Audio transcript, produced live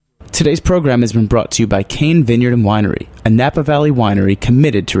Today's program has been brought to you by Cane Vineyard and Winery, a Napa Valley winery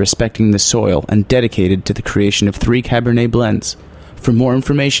committed to respecting the soil and dedicated to the creation of 3 Cabernet blends. For more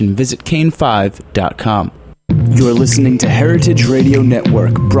information, visit cane5.com. You're listening to Heritage Radio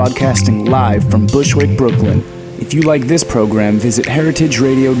Network, broadcasting live from Bushwick, Brooklyn. If you like this program, visit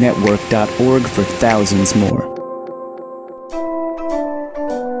heritageradionetwork.org for thousands more.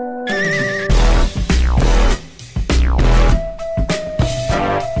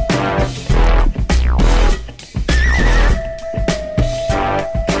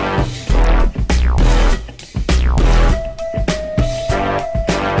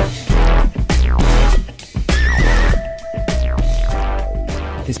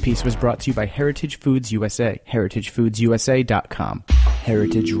 This piece was brought to you by Heritage Foods USA, heritagefoodsusa.com,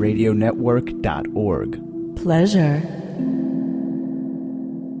 heritageradionetwork.org. Pleasure.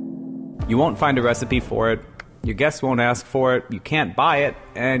 You won't find a recipe for it, your guests won't ask for it, you can't buy it,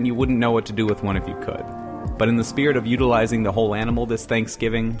 and you wouldn't know what to do with one if you could. But in the spirit of utilizing the whole animal this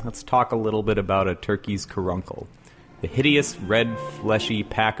Thanksgiving, let's talk a little bit about a turkey's caruncle, the hideous, red, fleshy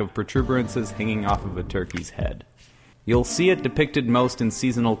pack of protuberances hanging off of a turkey's head. You'll see it depicted most in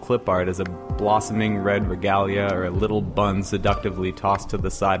seasonal clip art as a blossoming red regalia or a little bun seductively tossed to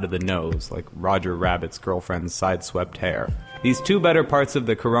the side of the nose, like Roger Rabbit's girlfriend's side-swept hair. These 2 better parts of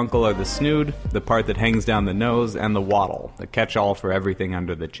the caruncle are the snood, the part that hangs down the nose, and the wattle, the catch-all for everything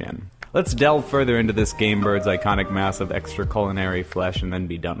under the chin. Let's delve further into this game bird's iconic mass of extraculinary flesh and then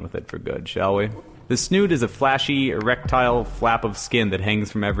be done with it for good, shall we? The snood is a flashy, erectile flap of skin that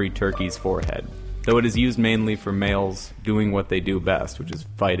hangs from every turkey's forehead, though it is used mainly for males doing what they do best, which is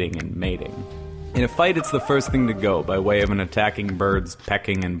fighting and mating. In a fight, it's the first thing to go, by way of an attacking bird's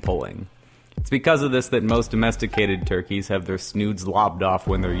pecking and pulling. It's because of this that most domesticated turkeys have their snoods lobbed off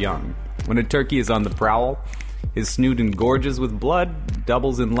when they're young. When a turkey is on the prowl, his snood engorges with blood,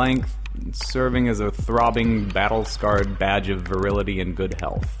 doubles in length, serving as a throbbing, battle-scarred badge of virility and good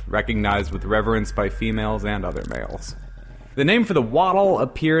health, recognized with reverence by females and other males. The name for the wattle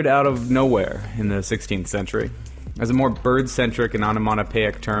appeared out of nowhere in the 16th century, as a more bird-centric and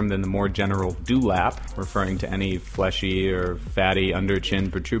onomatopoeic term than the more general dewlap, referring to any fleshy or fatty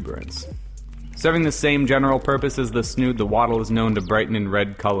under-chin protuberance. Serving the same general purpose as the snood, the wattle is known to brighten in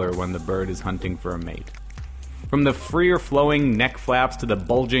red color when the bird is hunting for a mate. From the freer flowing neck flaps to the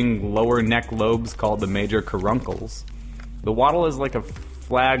bulging lower neck lobes called the major caruncles, the wattle is like a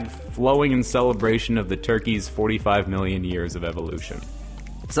flag flowing in celebration of the turkey's 45 million years of evolution.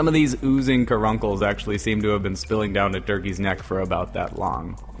 Some of these oozing caruncles actually seem to have been spilling down a turkey's neck for about that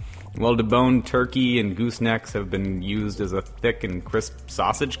long. While deboned turkey and goosenecks have been used as a thick and crisp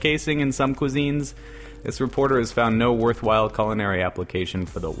sausage casing in some cuisines, this reporter has found no worthwhile culinary application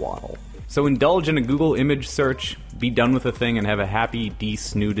for the wattle. So indulge in a Google image search, be done with the thing, and have a happy,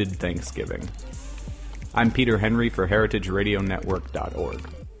 de-snooded Thanksgiving. I'm Peter Henry for heritageradionetwork.org.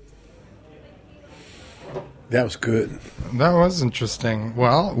 That was good. That was interesting.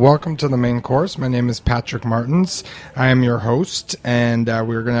 Well, welcome to the main course. My name is Patrick Martins. I am your host, and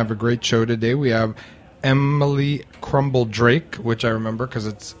we're going to have a great show today. We have Emily Crumble Drake, which I remember because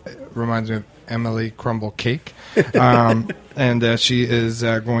it reminds me of Emily Crumble Cake. And she is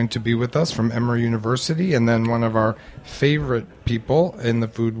going to be with us from Emory University, and then one of our favorite people in the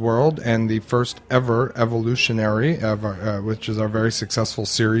food world and the first ever evolutionary, which is our very successful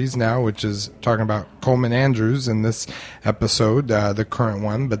series now, which is talking about Coleman Andrews in this episode, the current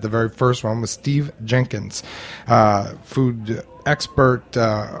one, but the very first one was Steve Jenkins, food expert,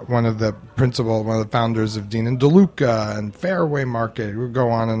 one of the founders of Dean and DeLuca and Fairway Market. We'll go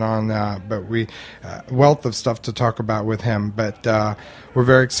on and on, but we wealth of stuff to talk about with him. But we're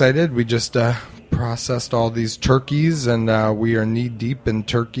very excited. We just processed all these turkeys, and we are knee-deep in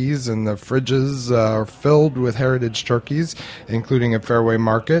turkeys, and the fridges are filled with heritage turkeys, including at Fairway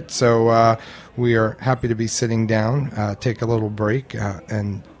Market. So we are happy to be sitting down, take a little break,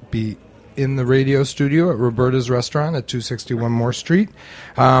 and be in the radio studio at Roberta's Restaurant at 261 Moore Street.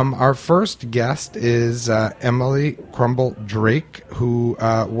 Our first guest is Emily Crumble Drake, who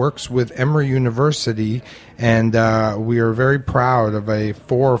works with Emory University, and we are very proud of a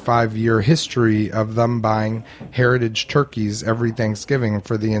 4 or 5 year history of them buying heritage turkeys every Thanksgiving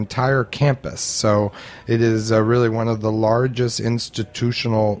for the entire campus. So it is really one of the largest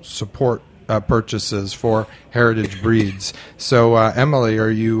institutional support purchases for heritage breeds. So, Emily, are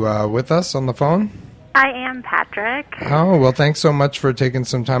you with us on the phone? I am, Patrick. Oh, well, thanks so much for taking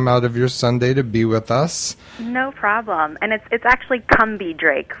some time out of your Sunday to be with us. No problem. And it's actually Cumbie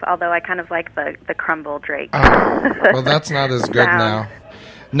Drake, although I kind of like the Crumble Drake. Oh, well, that's not as good now.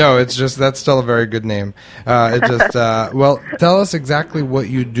 No, it's just that's still a very good name. It just well, tell us exactly what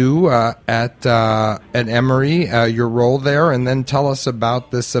you do at Emory, your role there, and then tell us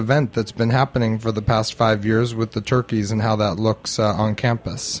about this event that's been happening for the past 5 years with the turkeys and how that looks on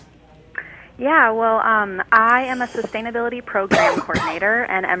campus. Yeah, well, I am a sustainability program coordinator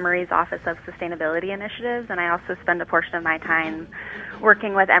in Emory's Office of Sustainability Initiatives, and I also spend a portion of my time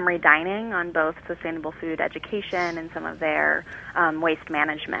working with Emory Dining on both sustainable food education and some of their waste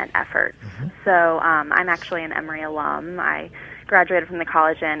management efforts. So I'm actually an Emory alum. I graduated from the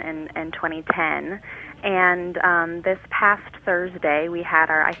college in 2010. And this past Thursday, we had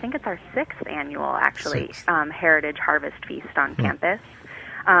I think it's our sixth annual, actually, Heritage Harvest Feast on campus.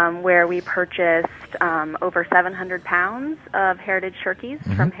 Where we purchased over 700 pounds of heritage turkeys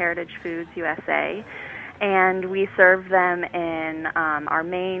from Heritage Foods USA, and we served them in our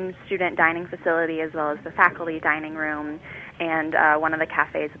main student dining facility as well as the faculty dining room and one of the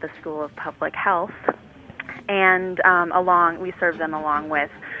cafes at the School of Public Health. And we served them along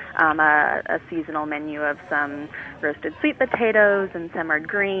with a seasonal menu of some roasted sweet potatoes and simmered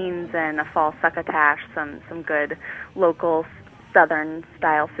greens and a fall succotash, some good local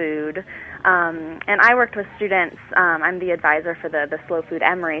Southern-style food. And I worked with students. I'm the advisor for the Slow Food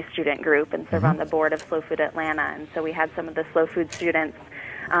Emory student group and serve on the board of Slow Food Atlanta. And so we had some of the Slow Food students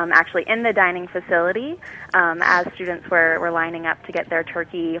actually in the dining facility as students were lining up to get their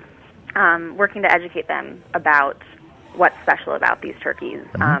turkey, working to educate them about what's special about these turkeys.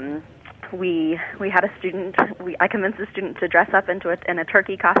 We had a student. I convinced a student to dress up in a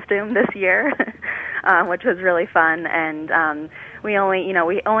turkey costume this year, which was really fun. And we only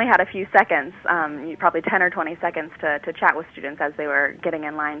had a few seconds, probably 10 or 20 seconds, to chat with students as they were getting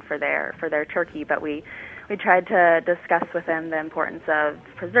in line for their turkey. But we tried to discuss with them the importance of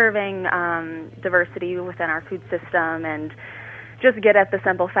preserving diversity within our food system and just get at the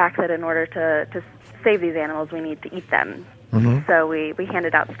simple fact that in order to save these animals, we need to eat them. So we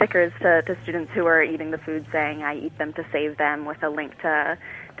handed out stickers to students who were eating the food saying, "I eat them to save them," with a link to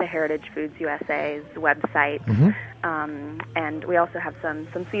Heritage Foods USA's website. And we also have some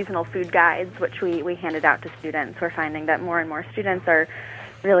seasonal food guides, which we handed out to students. We're finding that more and more students are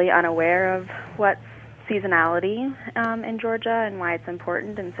really unaware of what's seasonality in Georgia and why it's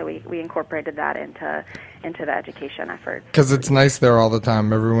important, and so we incorporated that into the education effort. Because it's nice there all the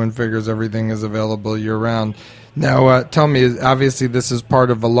time. Everyone figures everything is available year-round. Now, tell me, obviously this is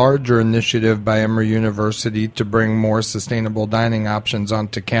part of a larger initiative by Emory University to bring more sustainable dining options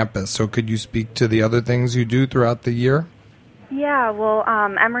onto campus. So could you speak to the other things you do throughout the year? Yeah, well,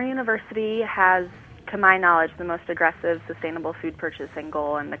 Emory University has, to my knowledge, the most aggressive sustainable food purchasing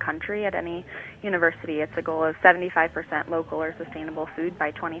goal in the country at any university. It's a goal of 75% local or sustainable food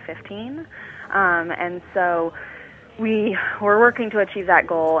by 2015. And so we're working to achieve that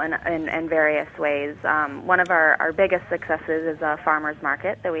goal in various ways. One of our biggest successes is a farmers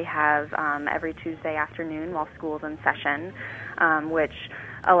market that we have every Tuesday afternoon while school's in session, which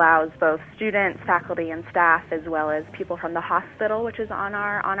allows both students, faculty, and staff, as well as people from the hospital, which is on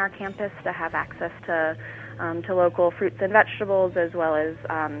our campus, to have access to local fruits and vegetables, as well as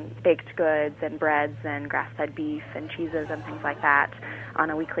baked goods and breads and grass-fed beef and cheeses and things like that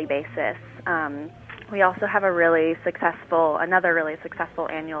on a weekly basis. We also have another really successful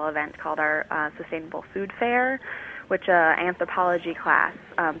annual event called our Sustainable Food Fair, which an anthropology class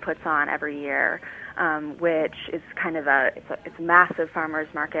puts on every year, which is kind of it's a massive farmers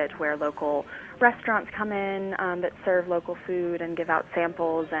market where local restaurants come in that serve local food and give out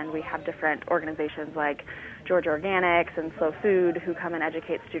samples, and we have different organizations like Georgia Organics and Slow Food who come and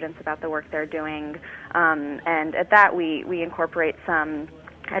educate students about the work they're doing. And at that, we incorporate some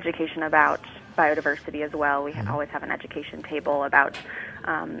education about biodiversity as well. We always have an education table about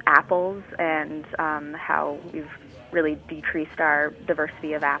apples and how we've really decreased our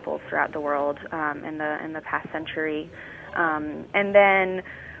diversity of apples throughout the world in the past century. And then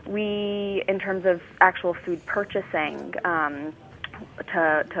we, in terms of actual food purchasing,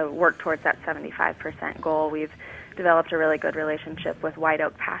 to work towards that 75% goal, we've developed a really good relationship with White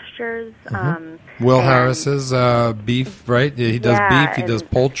Oak Pastures. Will Harris's beef, right? He does beef, he does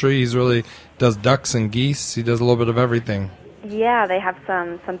poultry, he's really does ducks and geese, he does a little bit of everything. Yeah, they have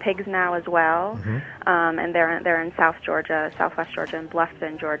some pigs now as well, and they're in Southwest Georgia, and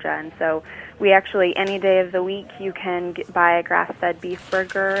Bluffton, Georgia. And so we actually, any day of the week, you can buy a grass-fed beef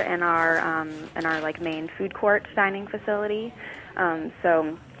burger in our main food court dining facility.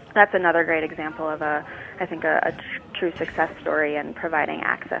 So that's another great example of a true success story in providing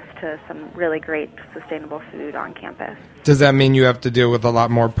access to some really great sustainable food on campus. Does that mean you have to deal with a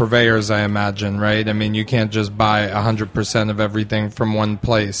lot more purveyors, I imagine, right? I mean, you can't just buy 100% of everything from one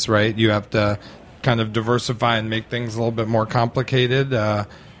place, right? You have to kind of diversify and make things a little bit more complicated.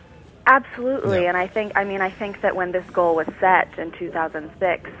 Absolutely, Yeah. and I think that when this goal was set in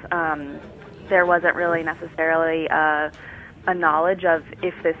 2006, there wasn't really necessarily a knowledge of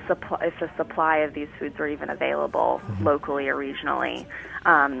if the supply of these foods were even available locally or regionally,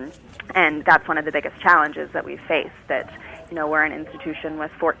 and that's one of the biggest challenges that we face. That we're an institution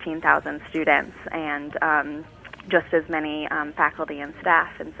with 14,000 students and just as many faculty and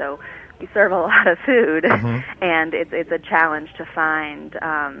staff, and so we serve a lot of food, and it's a challenge to find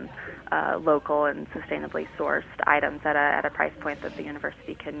local and sustainably sourced items at a price point that the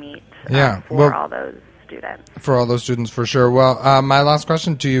university can meet for all those students. For all those students, for sure. Well, my last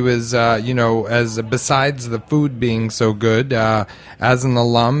question to you is, as besides the food being so good, as an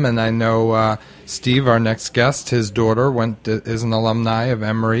alum, and I know Steve, our next guest, his daughter is an alumni of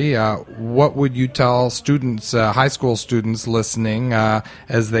Emory. What would you tell students, high school students listening,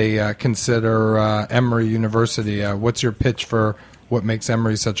 as they consider Emory University? What's your pitch for what makes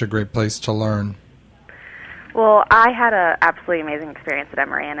Emory such a great place to learn? Well, I had an absolutely amazing experience at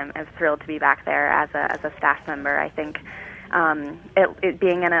Emory, and I'm thrilled to be back there as a staff member. I think it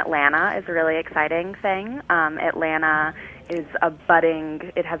being in Atlanta is a really exciting thing. Atlanta is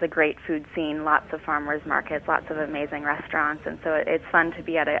it has a great food scene, lots of farmers markets, lots of amazing restaurants, and so it's fun to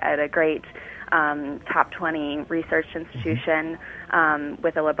be at a great top 20 research institution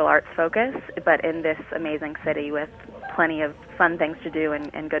with a liberal arts focus, but in this amazing city with plenty of fun things to do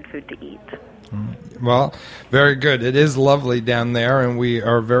and good food to eat. Well, very good. It is lovely down there, and we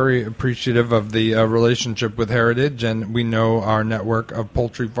are very appreciative of the relationship with Heritage, and we know our network of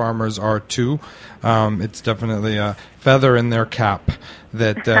poultry farmers are too. It's definitely a feather in their cap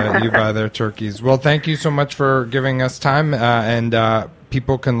that you buy their turkeys. Well, thank you so much for giving us time, and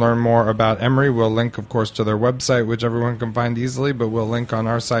people can learn more about Emory. We'll link, of course, to their website, which everyone can find easily, but we'll link on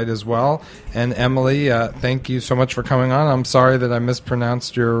our site as well. And Emily, thank you so much for coming on. I'm sorry that I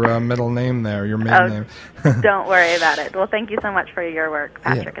mispronounced your middle name there, your maiden name. Don't worry about it. Well, thank you so much for your work,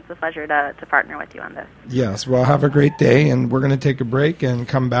 Patrick. Yeah. It's a pleasure to partner with you on this. Yes, well, have a great day, and we're going to take a break and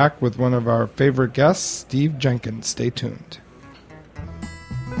come back with one of our favorite guests, Steve Jenkins. Stay tuned.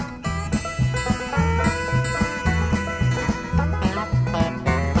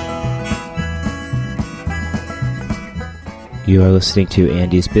 You are listening to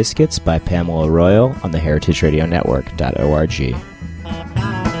Andy's Biscuits by Pamela Royal on the heritageradionetwork.org.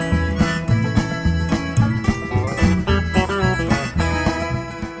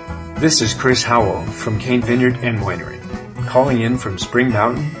 This is Chris Howell from Cane Vineyard and Winery, calling in from Spring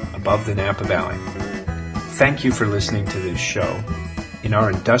Mountain above the Napa Valley. Thank you for listening to this show. In our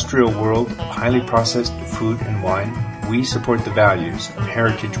industrial world of highly processed food and wine, we support the values of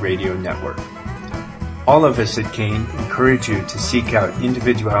Heritage Radio Network. All of us at Cane encourage you to seek out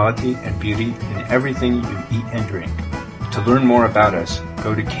individuality and beauty in everything you eat and drink. To learn more about us,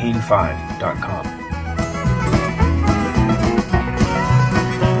 go to cane5.com.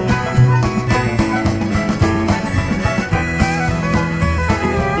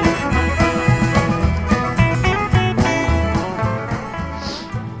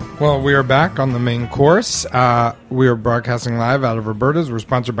 Well, we are back on the main course. We are broadcasting live out of Roberta's. We're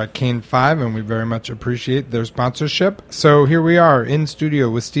sponsored by Cane 5, and we very much appreciate their sponsorship. So here we are in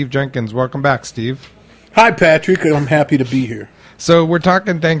studio with Steve Jenkins. Welcome back, Steve. Hi, Patrick. I'm happy to be here. So we're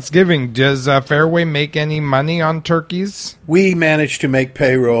talking Thanksgiving. Does Fairway make any money on turkeys? We manage to make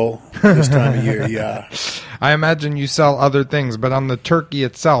payroll this time of year, yeah. I imagine you sell other things, but on the turkey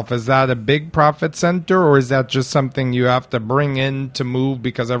itself, is that a big profit center, or is that just something you have to bring in to move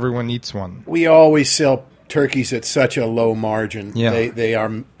because everyone eats one? We always sell turkeys at such a low margin. Yeah. They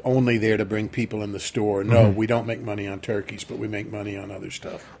are only there to bring people in the store. No, we don't make money on turkeys, but we make money on other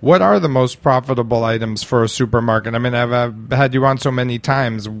stuff. What are the most profitable items for a supermarket? I mean, I've had you on so many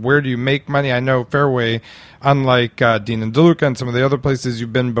times. Where do you make money? I know Fairway, unlike Dean and DeLuca and some of the other places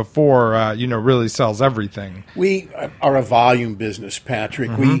you've been before, really sells everything. We are a volume business,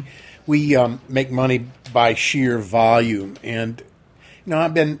 Patrick. We make money by sheer volume. And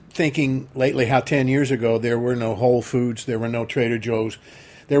I've been thinking lately how 10 years ago there were no Whole Foods, there were no Trader Joe's.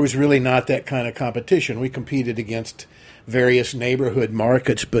 There was really not that kind of competition. We competed against various neighborhood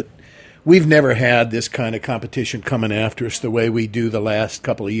markets, but we've never had this kind of competition coming after us the way we do the last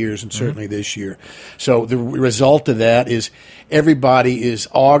couple of years and certainly this year. So the result of that is everybody is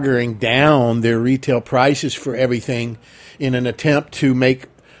auguring down their retail prices for everything in an attempt to make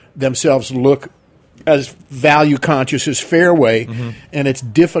themselves look as value conscious as Fairway, and it's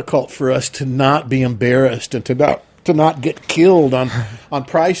difficult for us to not be embarrassed and to not get killed on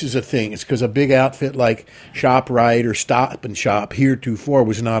prices of things, because a big outfit like ShopRite or Stop and Shop heretofore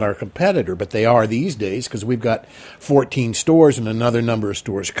was not our competitor, but they are these days, because we've got 14 stores and another number of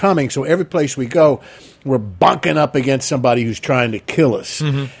stores coming. So every place we go, we're bunking up against somebody who's trying to kill us.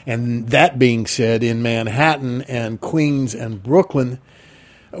 And that being said, in Manhattan and Queens and Brooklyn,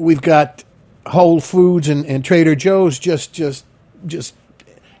 we've got Whole Foods and Trader Joe's just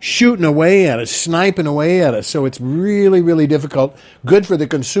shooting away at us, sniping away at us. So it's really, really difficult. Good for the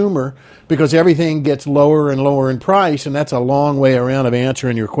consumer, because everything gets lower and lower in price, and that's a long way around of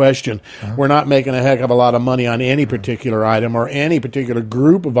answering your question. We're not making a heck of a lot of money on any particular item or any particular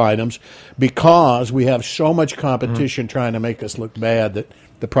group of items, because we have so much competition trying to make us look bad that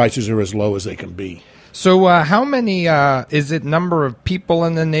the prices are as low as they can be. So how many, is it number of people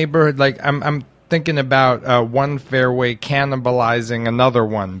in the neighborhood? Like, I'm thinking about one Fairway cannibalizing another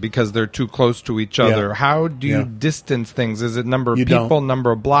one because they're too close to each other. Yeah. How do you distance things? Is it number of You people, don't.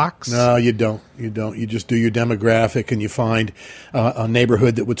 number of blocks? No, you don't. You don't. You just do your demographic, and you find a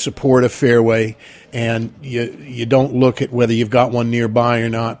neighborhood that would support a Fairway, and you don't look at whether you've got one nearby or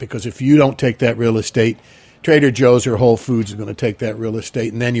not, because if you don't take that real estate, Trader Joe's or Whole Foods is going to take that real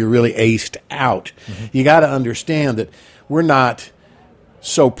estate, and then you're really aced out. You got to understand that we're not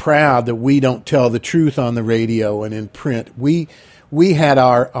so proud that we don't tell the truth on the radio and in print. We had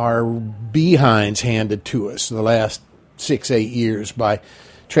our behinds handed to us the last 6-8 years by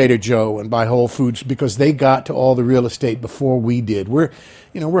Trader Joe and by Whole Foods, because they got to all the real estate before we did. We're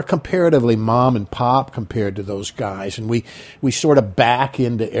comparatively mom and pop compared to those guys, and we sort of back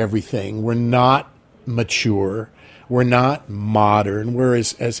into everything. We're not mature. We're not modern. We're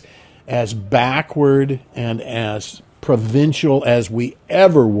as backward and as provincial as we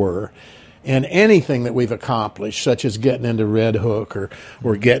ever were. And anything that we've accomplished, such as getting into Red Hook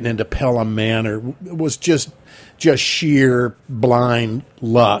or getting into Pelham Manor, was just sheer blind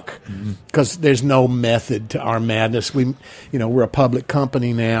luck, because there's no method to our madness. We're a public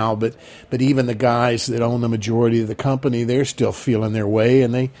company now, but even the guys that own the majority of the company, they're still feeling their way,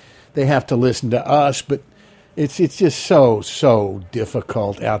 and they have to listen to us. But it's just so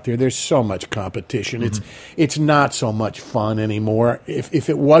difficult out there. There's so much competition. It's not so much fun anymore. If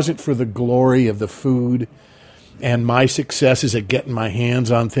it wasn't for the glory of the food and my successes at getting my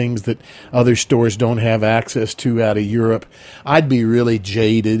hands on things that other stores don't have access to out of Europe, I'd be really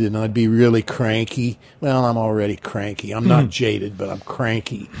jaded and I'd be really cranky. Well, I'm already cranky. I'm not jaded, but I'm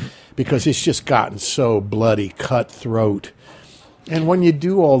cranky, because it's just gotten so bloody cutthroat. And when you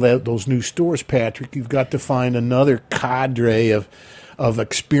do all those new stores, Patrick, you've got to find another cadre of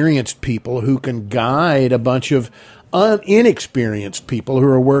experienced people who can guide a bunch of inexperienced people who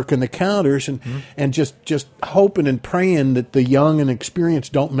are working the counters, and just hoping and praying that the young and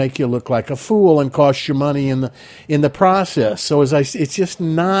experienced don't make you look like a fool and cost you money in the process. So it's just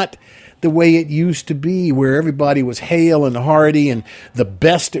not the way it used to be, where everybody was hale and hearty and the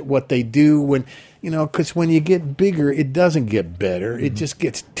best at what they do. Because when you get bigger, it doesn't get better. It just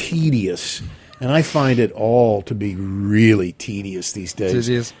gets tedious. And I find it all to be really tedious these days.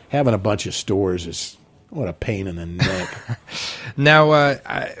 It is. Having a bunch of stores is what a pain in the neck. Now,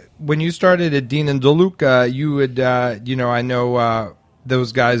 when you started at Dean and DeLuca, you had, I know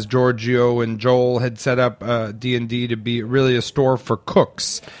those guys, Giorgio and Joel, had set up D&D to be really a store for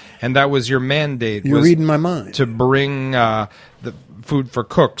cooks. And that was your mandate. You're reading my mind. To bring the food for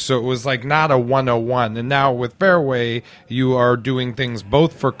cooks. So it was like not a 101. And now with Fairway, you are doing things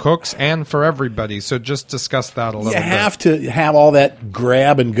both for cooks and for everybody. So just discuss that a little bit. You have to have all that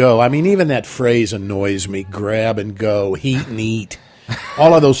grab and go. I mean, even that phrase annoys me, grab and go, heat and eat.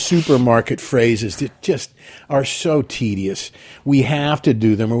 All of those supermarket phrases that just are so tedious. We have to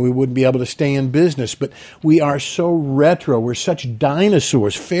do them or we wouldn't be able to stay in business. But we are so retro. We're such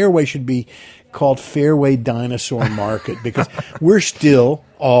dinosaurs. Fairway should be called Fairway Dinosaur Market, because we're still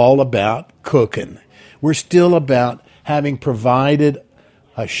all about cooking. We're still about having provided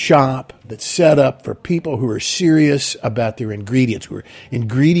a shop that's set up for people who are serious about their ingredients, who are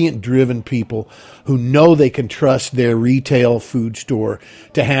ingredient-driven people who know they can trust their retail food store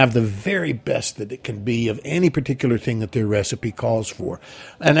to have the very best that it can be of any particular thing that their recipe calls for.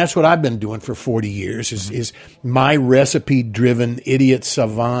 And that's what I've been doing for 40 years, is my recipe-driven, idiot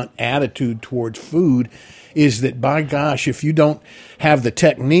savant attitude towards food is that, by gosh, if you don't have the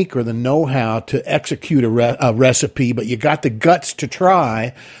technique or the know-how to execute a recipe, but you got the guts to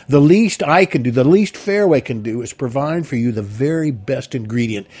try, the least I can do, the least Fairway can do, is provide for you the very best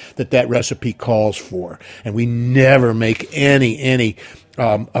ingredient that recipe calls for. And we never make any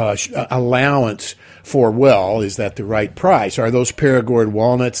allowance for, well, is that the right price? Are those Perigord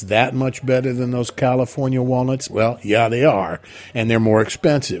walnuts that much better than those California walnuts? Well, yeah, they are, and they're more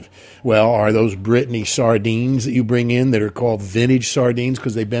expensive. Well, are those Brittany sardines that you bring in that are called vintage sardines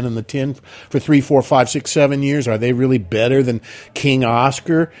because they've been in the tin for 3, 4, 5, 6, 7 years, are they really better than King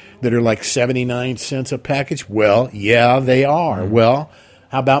Oscar that are like 79 cents a package? Well, yeah, they are. Well,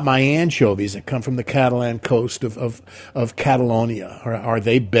 how about my anchovies that come from the Catalan coast of Catalonia? Are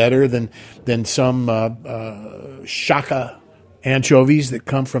they better than some Shaka anchovies that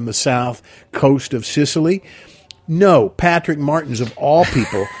come from the south coast of Sicily? No. Patrick Martins, of all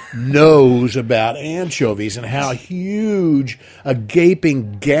people, knows about anchovies and how huge a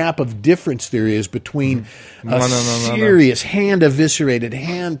gaping gap of difference there is between serious hand-eviscerated,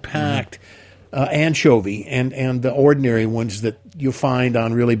 hand-packed anchovy and the ordinary ones that you find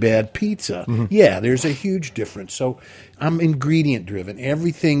on really bad pizza. Yeah, there's a huge difference. So I'm ingredient driven.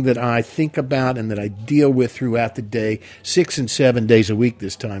 Everything that I think about and that I deal with throughout the day, 6 and 7 days a week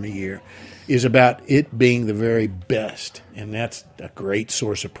this time of year, is about it being the very best. And that's a great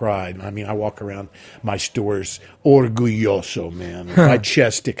source of pride. I mean, I walk around my stores orgulloso, man, with my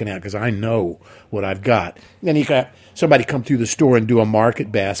chest sticking out because I know what I've got. Then you got somebody come through the store and do a market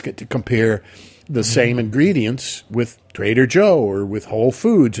basket to compare the same ingredients with Trader Joe or with Whole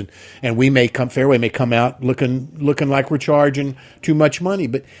Foods, and we may come, Fairway may come out looking like we're charging too much money,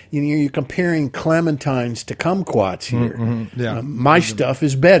 but you're comparing clementines to kumquats here. Yeah. My stuff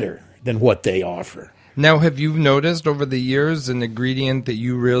is better than what they offer. Now, have you noticed over the years an ingredient that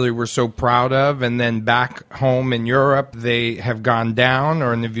you really were so proud of, and then back home in Europe they have gone down,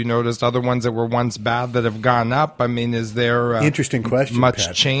 or have you noticed other ones that were once bad that have gone up? I mean, is there interesting question, much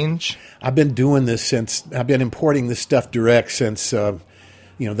Patrick. change? I've been doing this I've been importing this stuff direct since the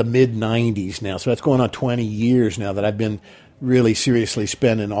mid 90s now. So that's going on 20 years now that I've been really seriously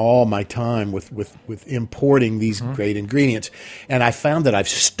spending all my time with importing these great ingredients. And I found that I've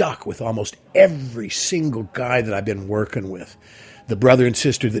stuck with almost every single guy that I've been working with. The brother and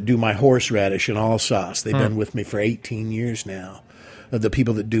sister that do my horseradish and Alsace, they've been with me for 18 years now. The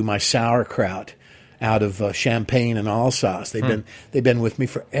people that do my sauerkraut out of Champagne and Alsace, they've been with me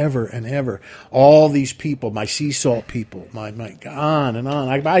forever and ever. All these people, my sea salt people, my on and on.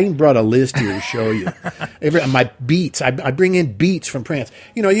 I even brought a list here to show you. My beets, I bring in beets from France.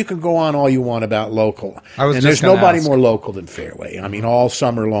 You can go on all you want about local, and there's nobody more local than Fairway. I mean, all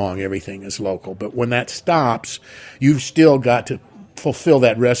summer long, everything is local. But when that stops, you've still got to fulfill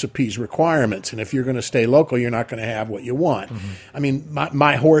that recipe's requirements, and if you're going to stay local, you're not going to have what you want. I mean,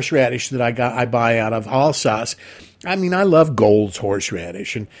 my horseradish that I buy out of Alsace, I mean, I love Gold's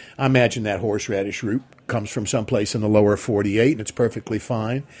horseradish, and I imagine that horseradish root comes from someplace in the lower 48, and it's perfectly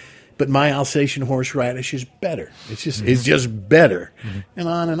fine. But my Alsatian horseradish is better. It's just better, and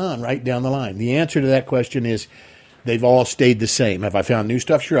on, right down the line. The answer to that question is, they've all stayed the same. Have I found new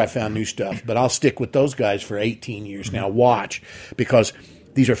stuff? Sure, I found new stuff. But I'll stick with those guys for 18 years now. Watch, because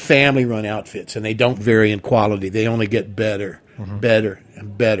these are family-run outfits, and they don't vary in quality. They only get better, better,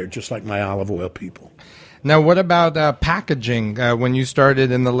 and better, just like my olive oil people. Now, what about packaging? When you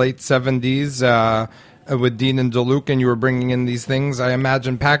started in the late 70s with Dean and DeLuca, and you were bringing in these things, I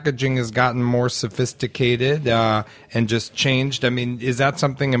imagine packaging has gotten more sophisticated and just changed. I mean, is that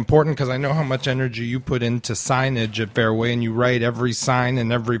something important? Because I know how much energy you put into signage at Fairway, and you write every sign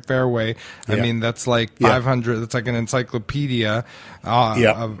in every Fairway. I mean, that's like 500. That's like an encyclopedia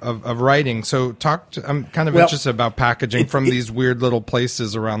of writing. So I'm kind of interested about packaging from these weird little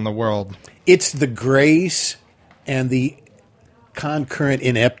places around the world. It's the grace and the concurrent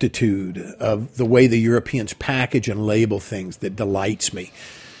ineptitude of the way the Europeans package and label things that delights me.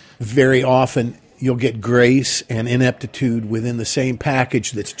 Very often you'll get grace and ineptitude within the same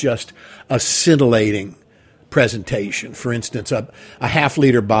package that's just a scintillating presentation. For instance, a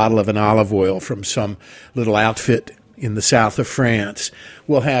half-liter bottle of an olive oil from some little outfit in the south of France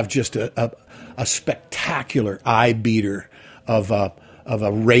will have just a spectacular eye beater of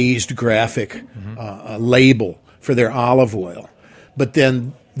a raised graphic label for their olive oil. But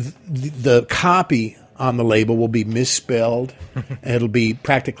then the copy on the label will be misspelled, and it'll be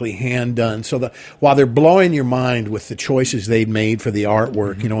practically hand done. So while they're blowing your mind with the choices they've made for the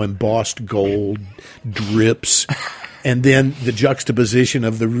artwork, embossed gold, drips, and then the juxtaposition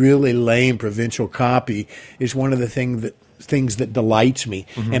of the really lame provincial copy is one of the things that delights me,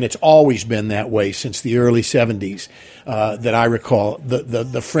 and it's always been that way since the early 70s that I recall.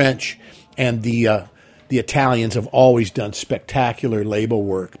 The French and the the Italians have always done spectacular label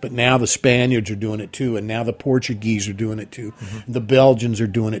work, but now the Spaniards are doing it too, and now the Portuguese are doing it too. Mm-hmm. The Belgians are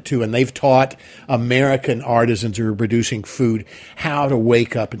doing it too, and they've taught American artisans who are producing food how to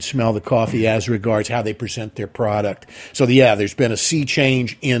wake up and smell the coffee as regards how they present their product. So, yeah, there's been a sea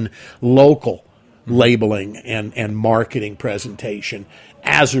change in local labeling and marketing presentation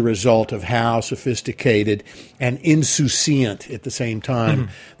as a result of how sophisticated and insouciant at the same time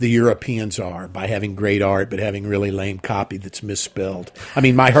the Europeans are by having great art but having really lame copy that's misspelled. I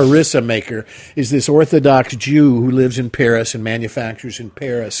mean, my harissa maker is this Orthodox Jew who lives in Paris and manufactures in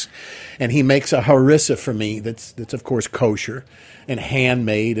Paris, and he makes a harissa for me that's of course kosher and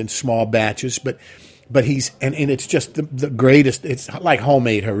handmade in small batches, but he's and it's just the greatest. It's like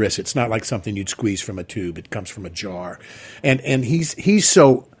homemade harissa. It's not like something you'd squeeze from a tube. It comes from a jar, and he's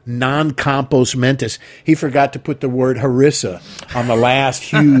so non-compos mentis. He forgot to put the word harissa on the last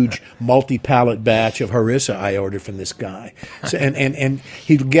huge multi-pallet batch of harissa I ordered from this guy. So, and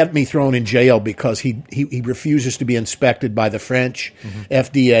he'd get me thrown in jail because he refuses to be inspected by the French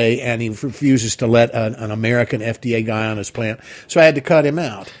FDA, and he refuses to let an American FDA guy on his plant. So I had to cut him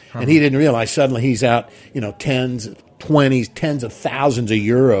out. And he didn't realize suddenly he's out, tens of thousands of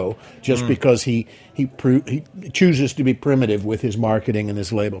euro just because he chooses to be primitive with his marketing and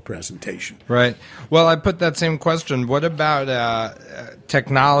his label presentation. Right. Well, I put that same question. What about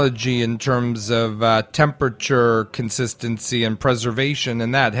technology in terms of temperature, consistency, and preservation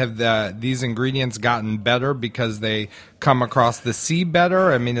and that? Have these ingredients gotten better because they come across the sea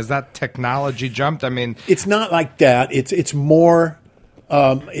better? I mean, is that technology jumped? I mean, it's not like that. It's more...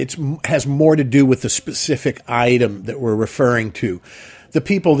 has more to do with the specific item that we're referring to. The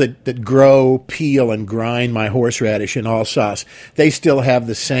people that grow, peel, and grind my horseradish in Alsace, they still have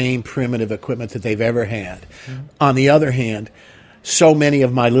the same primitive equipment that they've ever had. Mm-hmm. On the other hand, so many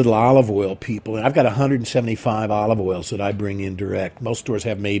of my little olive oil people, and I've got 175 olive oils that I bring in direct. Most stores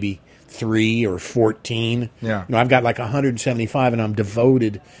have maybe 3 or 14. Yeah. I've got like 175, and I'm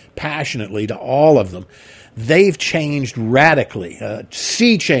devoted passionately to all of them. They've changed radically,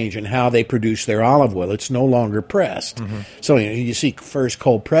 sea change in how they produce their olive oil. It's no longer pressed. Mm-hmm. So you see first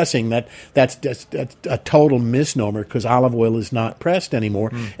cold pressing, that's a total misnomer because olive oil is not pressed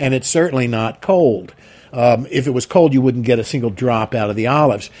anymore, and it's certainly not cold. If it was cold, you wouldn't get a single drop out of the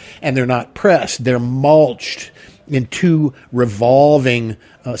olives. And they're not pressed. They're mulched in 2 revolving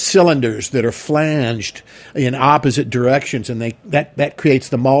cylinders that are flanged in opposite directions, and that creates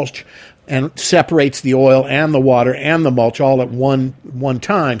the mulch and separates the oil and the water and the mulch all at one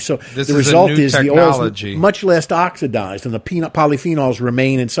time. So the result is the oil is much less oxidized, and the polyphenols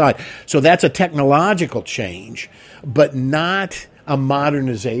remain inside. So that's a technological change, but not a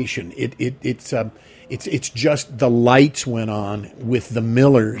modernization. It's just the lights went on with the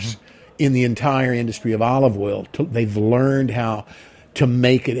millers in the entire industry of olive oil. They've learned how to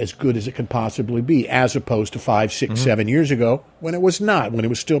make it as good as it can possibly be, as opposed to 5, 6, 7 years ago when it was not, when it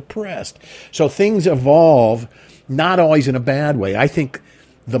was still pressed. So things evolve, not always in a bad way. I think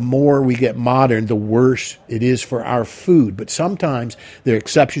the more we get modern, the worse it is for our food. But sometimes there are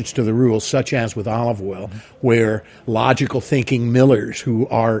exceptions to the rules, such as with olive oil, where logical thinking millers who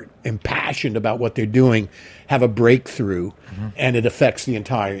are impassioned about what they're doing have a breakthrough, and it affects the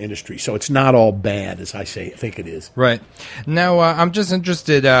entire industry. So it's not all bad, as I think it is. Right. Now, I'm just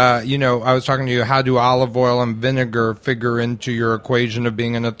interested, I was talking to you, how do olive oil and vinegar figure into your equation of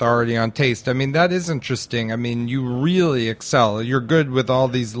being an authority on taste? I mean, that is interesting. I mean, you really excel. You're good with all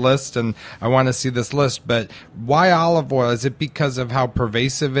these lists, and I want to see this list, but why olive oil? Is it because of how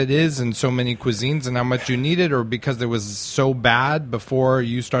pervasive it is in so many cuisines and how much you need it, or because it was so bad before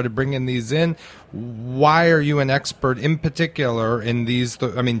you started bringing these in? Why are you an expert in particular in these?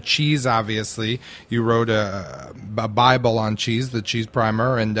 Cheese, obviously. You wrote a Bible on cheese, the cheese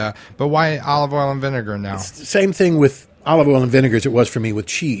primer, but why olive oil and vinegar now? It's the same thing with olive oil and vinegar as it was for me with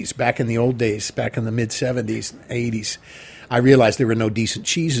cheese. Back in the old days, back in the mid-'70s and '80s, I realized there were no decent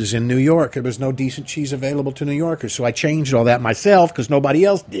cheeses in New York. There was no decent cheese available to New Yorkers. So I changed all that myself because nobody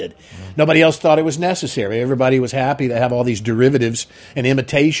else did. Nobody else thought it was necessary. Everybody was happy to have all these derivatives and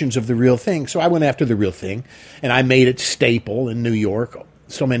imitations of the real thing. So I went after the real thing, and I made it staple in New York.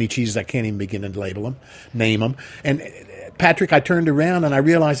 So many cheeses I can't even begin to name them. And Patrick, I turned around and I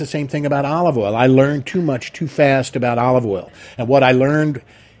realized the same thing about olive oil. I learned too much too fast about olive oil. And what I learned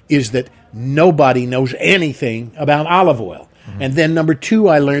is that nobody knows anything about olive oil. And then number 2,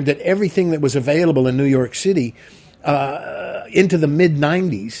 I learned that everything that was available in New York City into the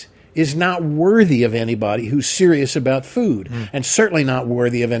mid-'90s is not worthy of anybody who's serious about food, and certainly not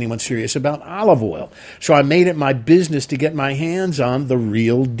worthy of anyone serious about olive oil. So I made it my business to get my hands on the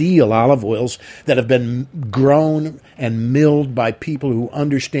real deal olive oils that have been grown and milled by people who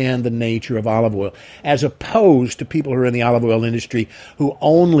understand the nature of olive oil, as opposed to people who are in the olive oil industry who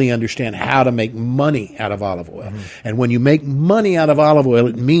only understand how to make money out of olive oil. And when you make money out of olive oil,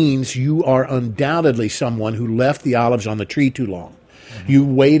 it means you are undoubtedly someone who left the olives on the tree too long. You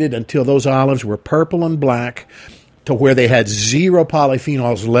waited until those olives were purple and black to where they had zero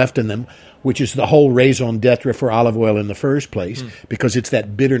polyphenols left in them, which is the whole raison d'etre for olive oil in the first place, because it's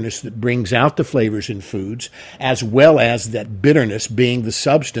that bitterness that brings out the flavors in foods, as well as that bitterness being the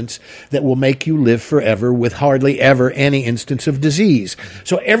substance that will make you live forever with hardly ever any instance of disease.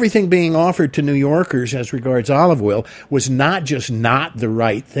 So everything being offered to New Yorkers as regards olive oil was not just not the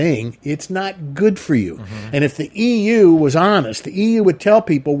right thing, it's not good for you. And if the EU was honest, the EU would tell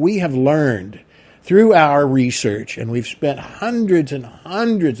people, we have learned through our research, and we've spent hundreds and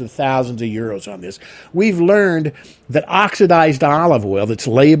hundreds of thousands of euros on this, we've learned that oxidized olive oil that's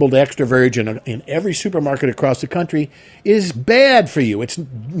labeled extra virgin in every supermarket across the country is bad for you. It's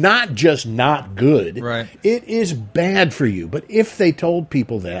not just not good. Right. It is bad for you. But if they told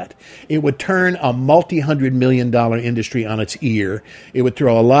people that, it would turn a multi-hundred-million-dollar industry on its ear. It would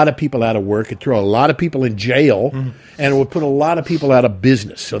throw a lot of people out of work. It'd throw a lot of people in jail, and it would put a lot of people out of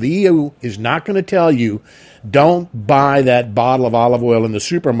business. So the EU is not going to tell you, don't buy that bottle of olive oil in the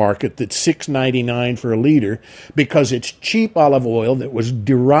supermarket that's $6.99 for a liter, because it's cheap olive oil that was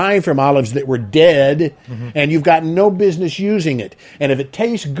derived from olives that were dead, and you've got no business using it. And if it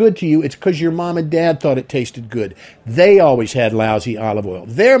tastes good to you, it's because your mom and dad thought it tasted good. They always had lousy olive oil.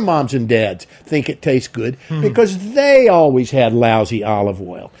 Their moms and dads think it tastes good because they always had lousy olive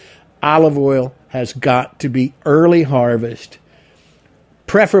oil. Olive oil has got to be early harvest,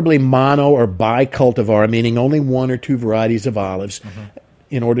 preferably mono or bicultivar, meaning only one or two varieties of olives,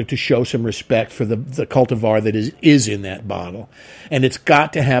 in order to show some respect for the cultivar that is in that bottle. And it's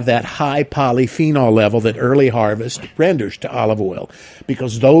got to have that high polyphenol level that early harvest renders to olive oil,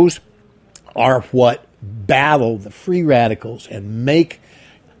 because those are what battle the free radicals and make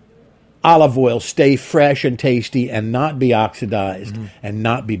olive oil stay fresh and tasty and not be oxidized and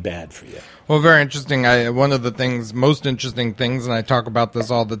not be bad for you. Well, very interesting. One of the most interesting things, and I talk about this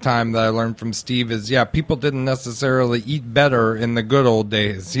all the time, that I learned from Steve is, people didn't necessarily eat better in the good old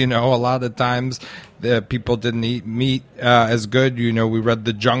days. A lot of times people didn't eat meat as good. We read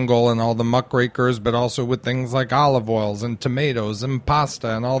The Jungle and all the muckrakers, but also with things like olive oils and tomatoes and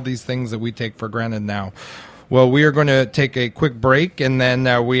pasta and all these things that we take for granted now. Well, we are going to take a quick break, and then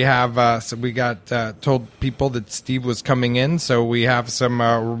we got told people that Steve was coming in, so we have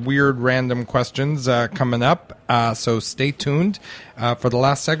some weird random questions coming up. So stay tuned for the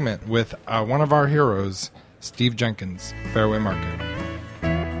last segment with one of our heroes, Steve Jenkins, Fairway Market.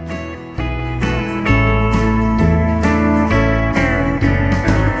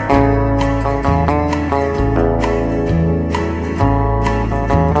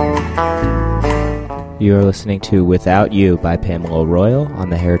 You are listening to Without You by Pamela Royal on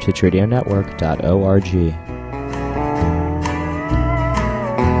the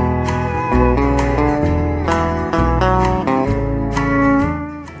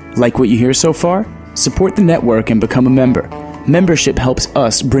Like what you hear so far? Support the network and become a member. Membership helps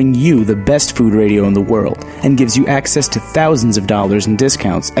us bring you the best food radio in the world and gives you access to thousands of dollars in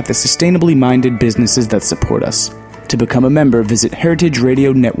discounts at the sustainably minded businesses that support us. To become a member, visit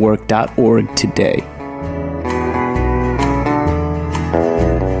heritageradionetwork.org today.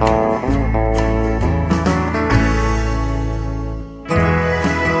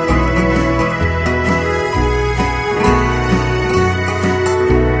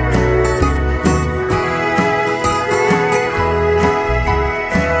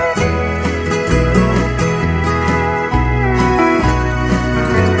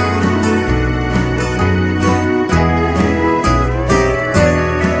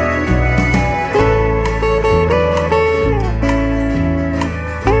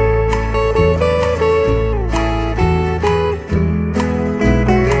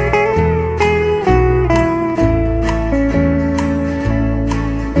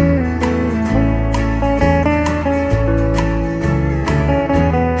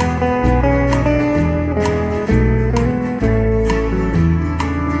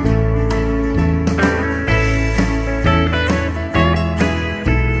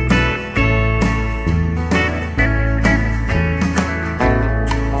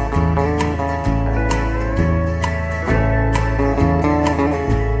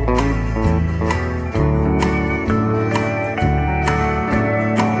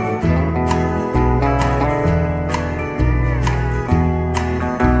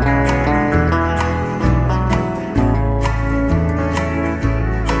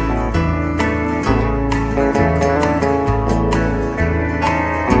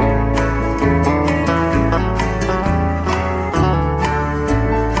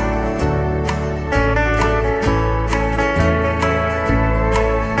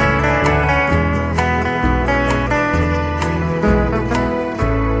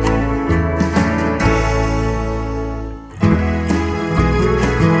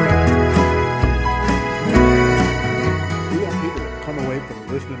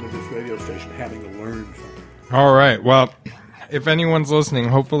 right. Well, if anyone's listening,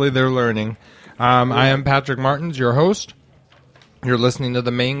 hopefully they're learning. I am Patrick Martins, your host. You're listening to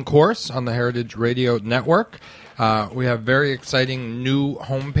the main course on the Heritage Radio Network. We have very exciting new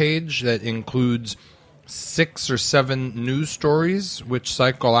homepage that includes 6 or 7 news stories which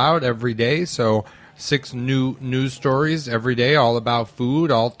cycle out every day. So 6 new news stories every day, all about food,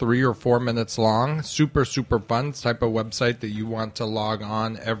 all 3 or 4 minutes long. Super, super fun. It's the type of website that you want to log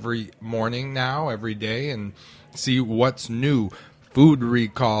on every morning now, every day, and see what's new. Food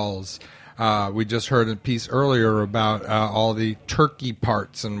recalls. We just heard a piece earlier about all the turkey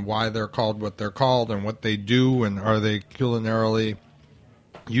parts and why they're called what they're called and what they do and are they culinarily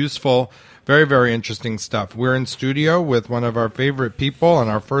useful. Very, very interesting stuff. We're in studio with one of our favorite people and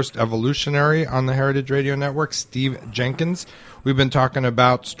our first evolutionary on the Heritage Radio Network, Steve Jenkins. We've been talking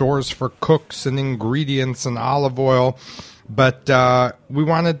about stores for cooks and ingredients and olive oil. But we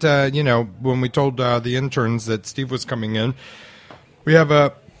wanted to, when we told the interns that Steve was coming in, we have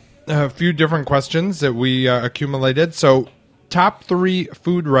a few different questions that we accumulated. So, top 3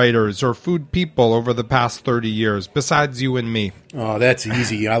 food writers or food people over the past 30 years, besides you and me. Oh, that's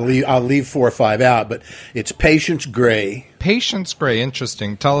easy. I'll leave 4 or 5 out, but it's Patience Gray. Patience Gray,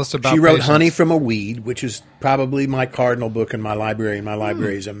 interesting. Tell us about. She wrote Patience. Honey from a Weed, which is probably my cardinal book in my library, and my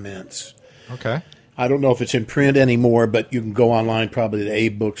library is immense. Okay. I don't know if it's in print anymore, but you can go online probably to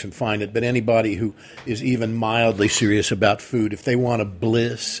Abe Books and find it. But anybody who is even mildly serious about food, if they want to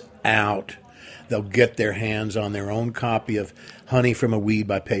bliss out, they'll get their hands on their own copy of Honey from a Weed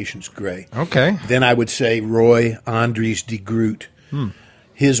by Patience Gray. Okay. Then I would say Roy Andries de Groot.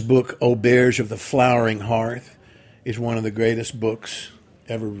 His book, Auberge of the Flowering Hearth, is one of the greatest books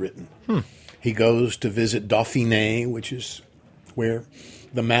ever written. He goes to visit Dauphiné, which is where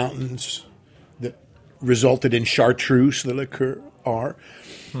the mountains that resulted in chartreuse, the liqueur, are.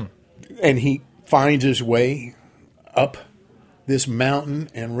 And he finds his way up this mountain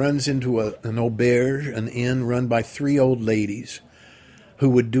and runs into an auberge, an inn run by 3 old ladies who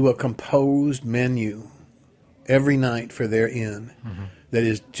would do a composed menu every night for their inn that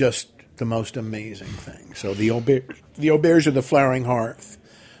is just the most amazing thing. So the Auberge of the Flowering Hearth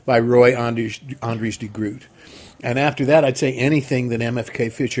by Roy Andries de Groot. And after that, I'd say anything that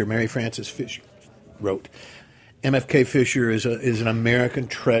MFK Fisher, Mary Frances Fisher, wrote. MFK Fisher is an American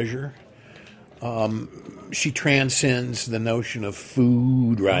treasure. She transcends the notion of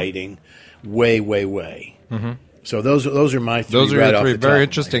food writing way, way, way. So those are my 3. Those are right your off 3. the Very top.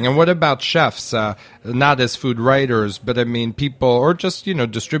 interesting. And what about chefs? Not as food writers, but I mean people, or just,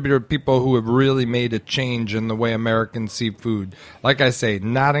 distributor people who have really made a change in the way Americans see food. Like I say,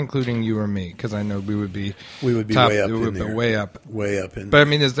 not including you or me, because I know we would be top, way up in there. Way up. Way up in But I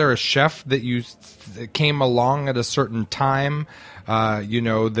mean, is there a chef that that came along at a certain time,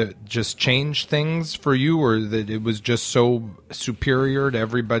 that just changed things for you, or that it was just so superior to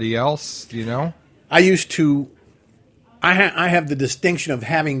everybody else, I used to. I have the distinction of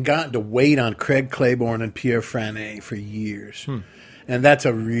having gotten to wait on Craig Claiborne and Pierre Franet for years. And that's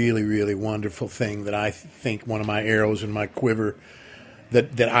a really, really wonderful thing that I think one of my arrows in my quiver,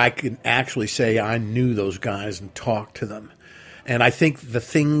 that I can actually say I knew those guys and talked to them. And I think the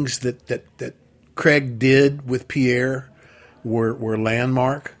things that Craig did with Pierre were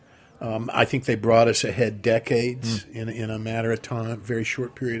landmark. I think they brought us ahead decades in a matter of time, very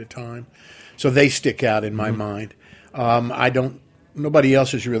short period of time. So they stick out in my mind. Nobody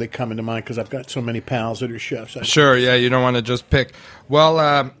else is really coming to mind because I've got so many pals that are chefs. Sure, yeah, you don't want to just pick.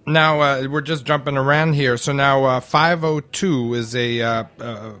 Well, now we're just jumping around here. So now 502 is a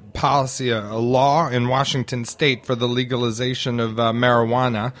policy, a law in Washington State for the legalization of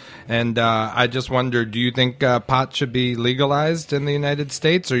marijuana. And I just wonder, do you think pot should be legalized in the United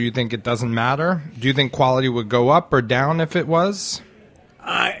States, or you think it doesn't matter? Do you think quality would go up or down if it was?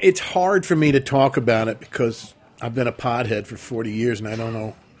 It's hard for me to talk about it because I've been a pothead for 40 years, and I don't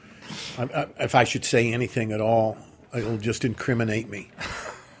know if I should say anything at all. It'll just incriminate me.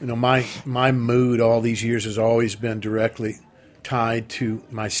 My mood all these years has always been directly tied to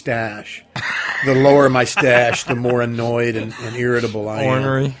my stash. The lower my stash, the more annoyed and irritable I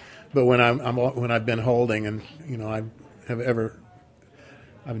am. But when I've been holding, and I've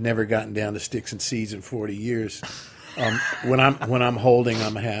never gotten down to sticks and seeds in 40 years. When I'm holding,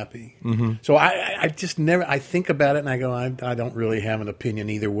 I'm happy. So I just never. I think about it and I go, I don't really have an opinion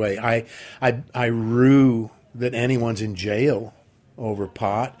either way. I rue that anyone's in jail over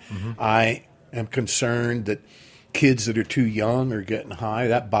pot. I am concerned that kids that are too young are getting high.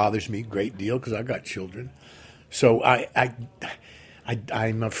 That bothers me a great deal because I've got children. So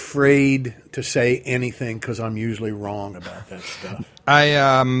I'm afraid to say anything because I'm usually wrong about that stuff.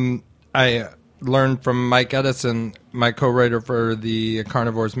 learned from Mike Edison, my co-writer for the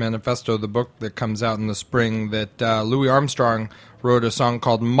Carnivore's Manifesto, the book that comes out in the spring, that Louis Armstrong wrote a song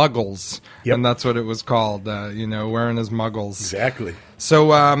called Muggles. Yep. And that's what it was called, wearing his muggles. Exactly. So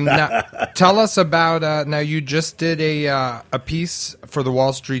now, tell us about, now you just did a piece for the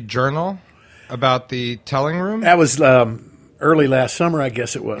Wall Street Journal about the telling room? That was early last summer, I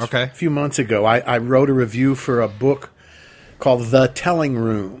guess it was. Okay. A few months ago. I wrote a review for a book called The Telling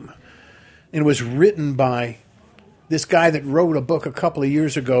Room. And it was written by this guy that wrote a book a couple of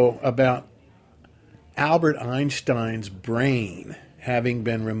years ago about Albert Einstein's brain having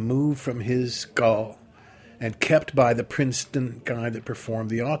been removed from his skull and kept by the Princeton guy that performed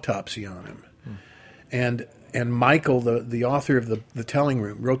the autopsy on him. And Michael, the author of The Telling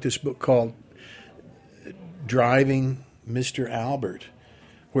Room, wrote this book called Driving Mr. Albert,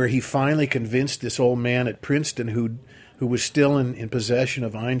 where he finally convinced this old man at Princeton who was still in possession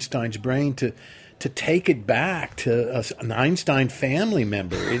of Einstein's brain to take it back to an Einstein family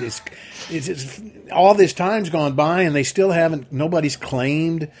member. It's all this time's gone by and they still nobody's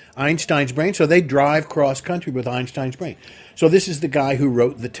claimed Einstein's brain, so they drive cross country with Einstein's brain. So this is the guy who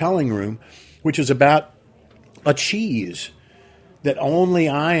wrote The Telling Room, which is about a cheese that only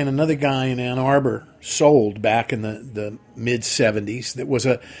I and another guy in Ann Arbor sold back in the mid-'70s. It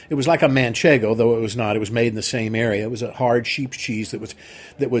was like a manchego, though it was not. It was made in the same area. It was a hard sheep's cheese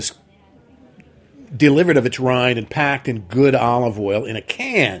that was delivered of its rind and packed in good olive oil in a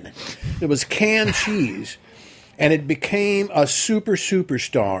can. It was canned cheese, and it became a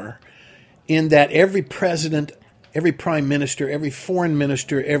superstar in that every president, every prime minister, every foreign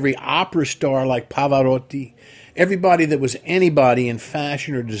minister, every opera star like Pavarotti, everybody that was anybody in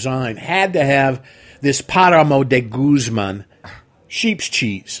fashion or design had to have this Paramo de Guzman sheep's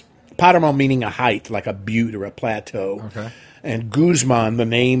cheese. Paramo meaning a height, like a butte or a plateau. Okay. And Guzman, the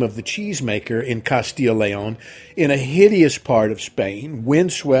name of the cheesemaker in Castile Leon, in a hideous part of Spain,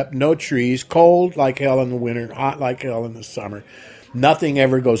 windswept, no trees, cold like hell in the winter, hot like hell in the summer. Nothing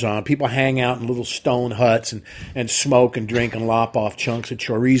ever goes on. People hang out in little stone huts and smoke and drink and lop off chunks of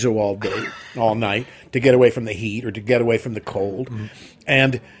chorizo all day, all night, to get away from the heat or to get away from the cold. Mm-hmm.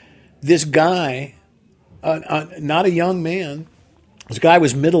 And this guy, not a young man, this guy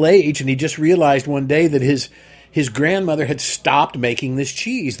was middle-aged, and he just realized one day that his grandmother had stopped making this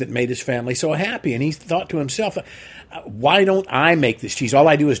cheese that made his family so happy. And he thought to himself, why don't I make this cheese? All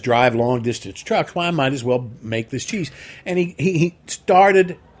I do is drive long-distance trucks. Why, I might as well make this cheese. And he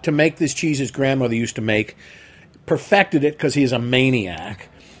started to make this cheese his grandmother used to make, perfected it because he is a maniac.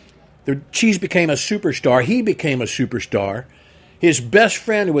 The cheese became a superstar. He became a superstar. His best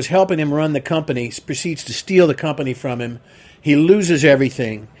friend who was helping him run the company proceeds to steal the company from him. He loses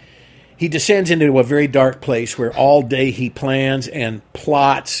everything. He descends into a very dark place where all day he plans and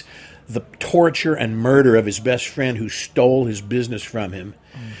plots the torture and murder of his best friend who stole his business from him.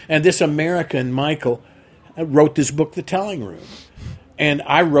 And this American, Michael, wrote this book, The Telling Room. And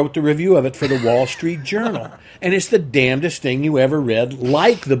I wrote the review of it for the Wall Street Journal. And it's the damnedest thing you ever read,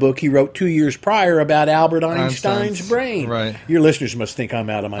 like the book he wrote 2 years prior about Albert Einstein's brain. Right. Your listeners must think I'm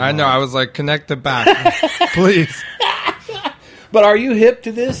out of my mind. I know. I was like, connect it back. Please. But are you hip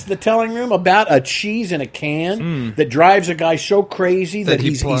to this, The Telling Room, about a cheese in a can that drives a guy so crazy that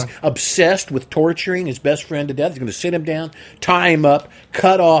he's obsessed with torturing his best friend to death? He's going to sit him down, tie him up,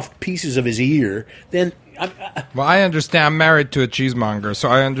 cut off pieces of his ear, then... Well, I understand. I'm married to a cheesemonger, so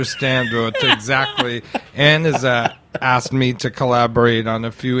I understand what exactly. Anne has asked me to collaborate on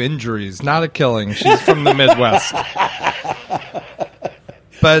a few injuries, not a killing. She's from the Midwest.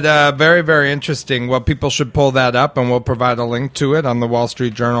 But very, very interesting. Well, people should pull that up, and we'll provide a link to it on the Wall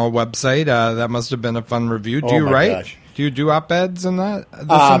Street Journal website. That must have been a fun review. Do you write? Gosh. Do you do op-eds and that? And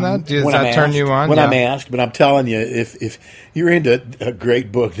that? Does that turn you on? When I'm asked, but I'm telling you, if you're into a great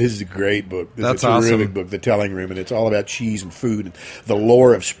book, this is a great book. This is a terrific book, The Telling Room, and it's all about cheese and food and the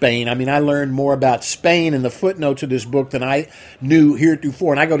lore of Spain. I mean, I learned more about Spain in the footnotes of this book than I knew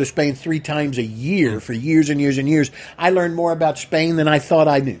heretofore, and I go to Spain 3 times a year for years and years and years. I learned more about Spain than I thought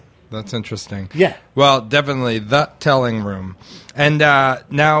I knew. That's interesting. Yeah. Well, definitely The Telling Room. And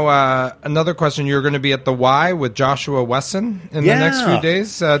now another question. You're going to be at the Y with Joshua Wesson in the next few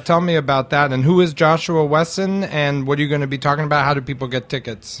days. Tell me about that. And who is Joshua Wesson, and what are you going to be talking about? How do people get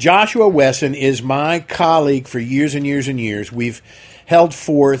tickets? Joshua Wesson is my colleague for years and years and years. We've held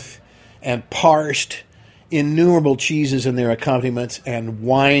forth and parsed innumerable cheeses and their accompaniments and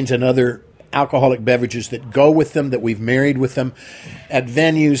wines and other alcoholic beverages that go with them, that we've married with them, at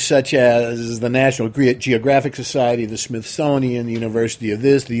venues such as the National Geographic Society, the Smithsonian, the University of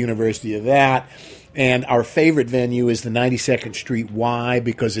this, the University of that, And our favorite venue is the 92nd Street Y,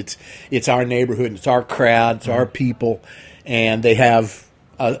 because it's our neighborhood, it's our crowd, it's our people, and they have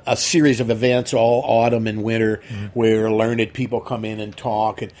a series of events all autumn and winter where learned people come in and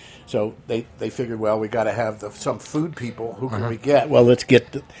talk. And so they figured, well, we got to have some food people. Who can we get? Well, let's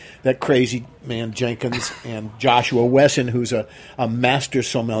get that crazy man Jenkins and Joshua Wesson, who's a master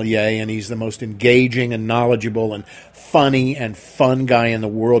sommelier, and he's the most engaging and knowledgeable and funny and fun guy in the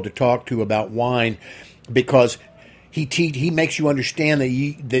world to talk to about wine, because he makes you understand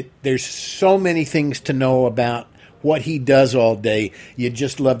that there's so many things to know about what he does all day. You'd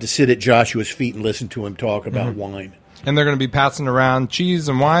just love to sit at Joshua's feet and listen to him talk about wine. And they're going to be passing around cheese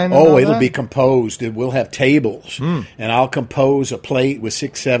and wine? And it'll be composed. We'll have tables. And I'll compose a plate with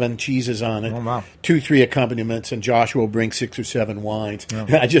 6-7 cheeses on it. Oh, wow. 2-3 accompaniments, and Joshua will bring 6 or 7 wines.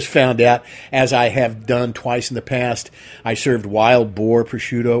 Yeah. I just found out, as I have done twice in the past, I served wild boar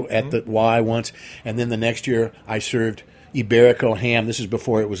prosciutto at the Y once, and then the next year I served Iberico ham. This is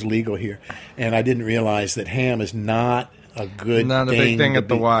before it was legal here. And I didn't realize that ham is not a good Not a big thing at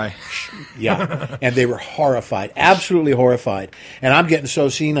the Y. Yeah. And they were horrified, absolutely horrified. And I'm getting so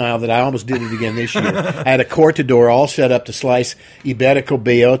senile that I almost did it again this year. I had a cortador all set up to slice Iberico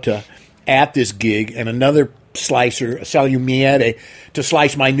Bellota at this gig, and another slicer, a salumiere, to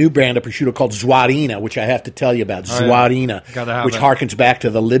slice my new brand of prosciutto called Zuarina, which I have to tell you about. Zuarina, which harkens back to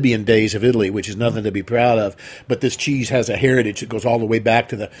the Libyan days of Italy, which is nothing to be proud of. But this cheese has a heritage that goes all the way back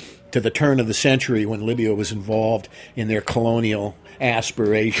to the turn of the century, when Libya was involved in their colonial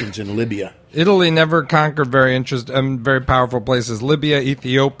aspirations in Libya. Italy never conquered very powerful places. Libya,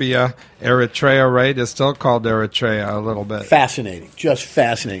 Ethiopia, Eritrea, right? It's still called Eritrea a little bit. Fascinating. Just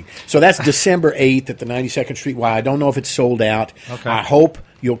fascinating. So that's December 8th at the 92nd Street Y. I don't know if it's sold out. Okay. I hope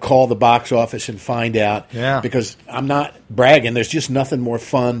you'll call the box office and find out. Yeah. Because I'm not bragging. There's just nothing more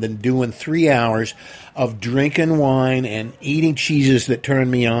fun than doing 3 hours of drinking wine and eating cheeses that turn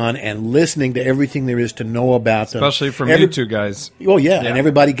me on and listening to everything there is to know about them. Especially from you two guys. Oh, yeah. And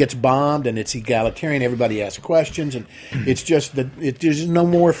everybody gets bombed, and it's egalitarian. Everybody asks questions, and it's just there's no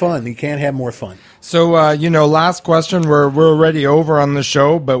more fun. You can't have more fun. So, last question. We're already over on the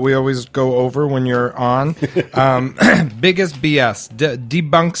show, but we always go over when you're on. Biggest BS.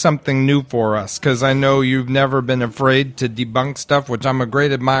 Debunk something new for us, because I know you've never been afraid to debunk stuff, which I'm a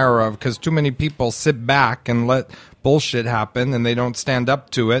great admirer of, because too many people sit back and let bullshit happen, and they don't stand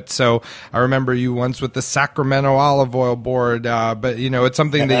up to it. So I remember you once with the Sacramento Olive Oil Board, but it's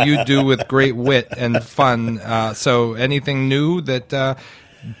something that you do with great wit and fun. So anything new that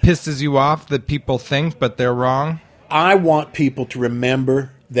pisses you off that people think but they're wrong? I want people to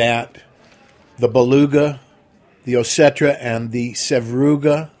remember that the beluga, the osetra, and the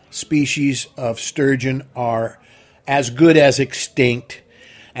sevruga species of sturgeon are as good as extinct,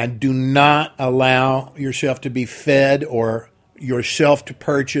 and do not allow yourself to be fed or yourself to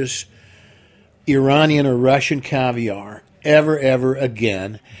purchase Iranian or Russian caviar ever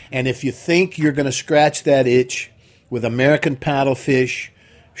again. And if you think you're going to scratch that itch with American paddlefish,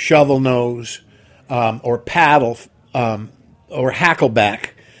 shovel nose, or paddle, or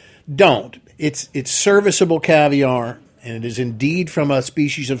hackleback, don't. It's serviceable caviar, and it is indeed from a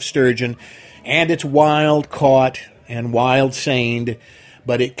species of sturgeon, and it's wild caught and wild seined,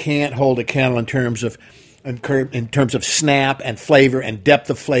 but it can't hold a candle in terms of snap and flavor and depth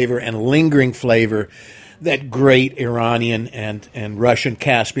of flavor and lingering flavor that great Iranian and Russian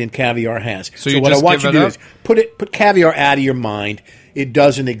Caspian caviar has. So what I want you to do is put caviar out of your mind. It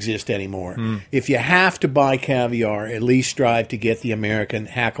doesn't exist anymore. If you have to buy caviar, at least strive to get the American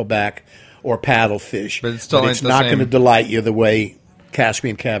hackleback or paddlefish. But it's not going to delight you the way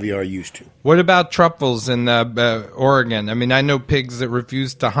Caspian caviar used to. What about truffles in Oregon? I mean, I know pigs that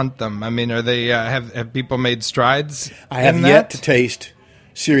refuse to hunt them. I mean, are they have people made strides? I have yet to taste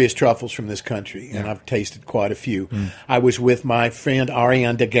serious truffles from this country, and I've tasted quite a few. I was with my friend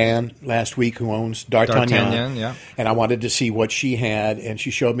Ariane Dagan last week, who owns D'Artagnan, and I wanted to see what she had, and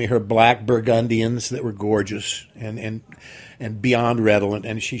she showed me her black Burgundians that were gorgeous and beyond redolent,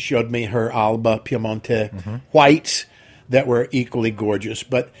 and she showed me her Alba Piemonte whites that were equally gorgeous,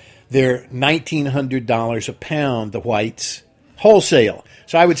 but they're $1,900 a pound, the whites, wholesale.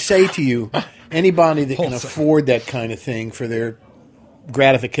 So I would say to you, anybody that can afford that kind of thing for their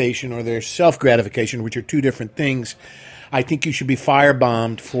gratification or their self-gratification, which are two different things, I think you should be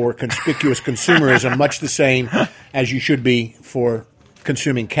firebombed for conspicuous consumerism, much the same as you should be for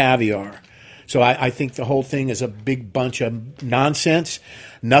consuming caviar. So I think the whole thing is a big bunch of nonsense.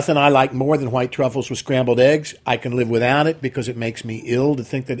 Nothing I like more than white truffles with scrambled eggs. I can live without it because it makes me ill to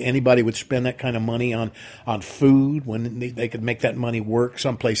think that anybody would spend that kind of money on food when they could make that money work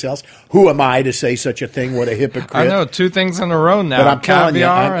someplace else. Who am I to say such a thing? What a hypocrite. I know, 2 things in a row now. But I'm telling you,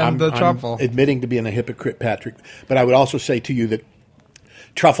 caviar and the truffle. I'm admitting to being a hypocrite, Patrick. But I would also say to you that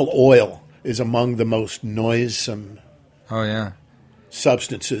truffle oil is among the most noisome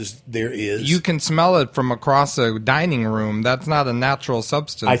substances there is. You can smell it from across a dining room. That's not a natural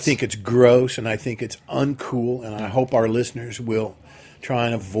substance. I think it's gross, and I think it's uncool, and I hope our listeners will try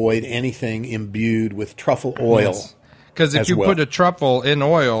and avoid anything imbued with truffle oil. Because if you put a truffle in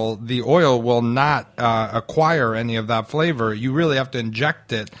oil, the oil will not acquire any of that flavor. You really have to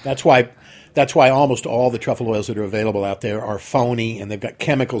inject it. That's why almost all the truffle oils that are available out there are phony, and they've got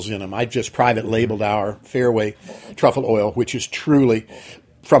chemicals in them. I just private labeled our Fairway truffle oil, which is truly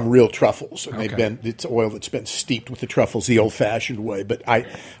from real truffles. And it's oil that's been steeped with the truffles the old-fashioned way. But I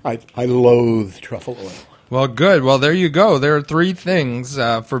loathe truffle oil. Well, good. Well, there you go. There are 3 things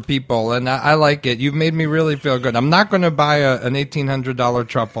for people, and I like it. You've made me really feel good. I'm not going to buy an $1,800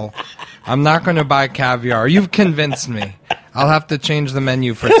 truffle. I'm not going to buy caviar. You've convinced me. I'll have to change the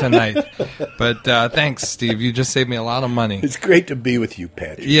menu for tonight. But thanks, Steve. You just saved me a lot of money. It's great to be with you,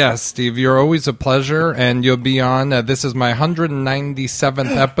 Patrick. Yes, Steve. You're always a pleasure, and you'll be on. This is my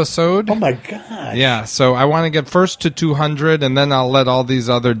 197th episode. Oh, my God. Yeah, so I want to get first to 200, and then I'll let all these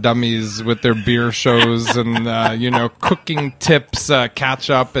other dummies with their beer shows and, cooking tips catch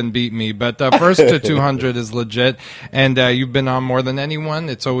up and beat me. But first to 200 is legit, and you've been on more than anyone.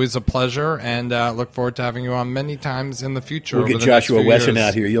 It's always a pleasure, and look forward to having you on many times in the future. We'll get Joshua Wesson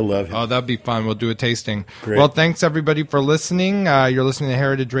out here. You'll love him. Oh, that'd be fun. We'll do a tasting. Great. Well, thanks, everybody, for listening. You're listening to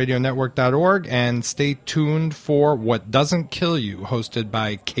heritageradionetwork.org, and stay tuned for What Doesn't Kill You, hosted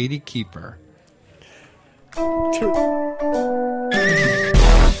by Katie Kiefer.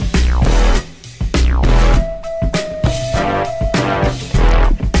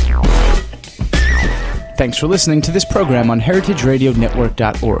 Thanks for listening to this program on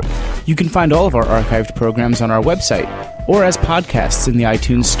heritageradionetwork.org. You can find all of our archived programs on our website or as podcasts in the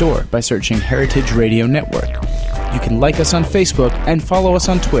iTunes Store by searching Heritage Radio Network. You can like us on Facebook and follow us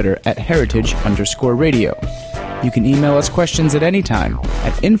on Twitter at @heritage_radio. You can email us questions at any time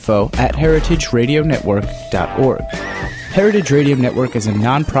at info@heritageradionetwork.org. Heritage Radio Network is a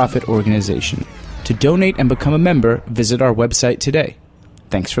non-profit organization. To donate and become a member, visit our website today.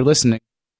 Thanks for listening.